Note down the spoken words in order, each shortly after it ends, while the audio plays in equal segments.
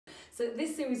So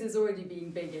this series has already been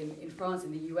big in France,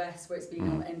 in the US, where it's been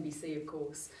on NBC, of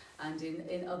course, and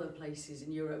in other places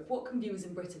in Europe. What can viewers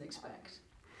in Britain expect?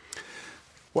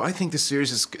 Well, I think the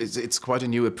series it's quite a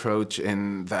new approach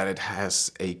in that it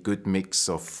has a good mix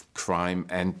of crime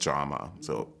and drama.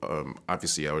 So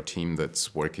obviously our team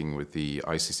that's working with the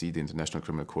ICC, the International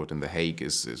Criminal Court in The Hague,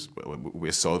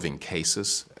 we're solving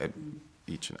cases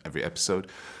each and every episode.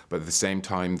 But at the same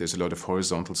time, there's a lot of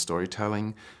horizontal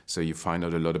storytelling. So you find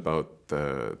out a lot about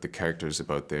the characters,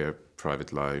 about their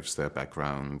private lives, their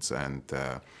backgrounds, and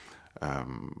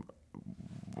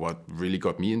what really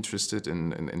got me interested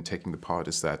in taking the part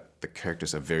is that the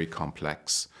characters are very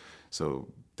complex. So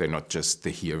they're not just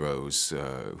the heroes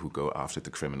who go after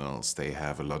the criminals. They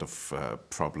have a lot of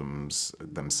problems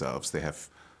themselves. They have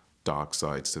dark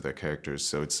sides to their characters.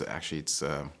 So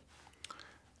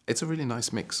it's a really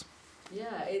nice mix.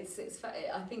 Yeah,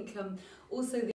 I think also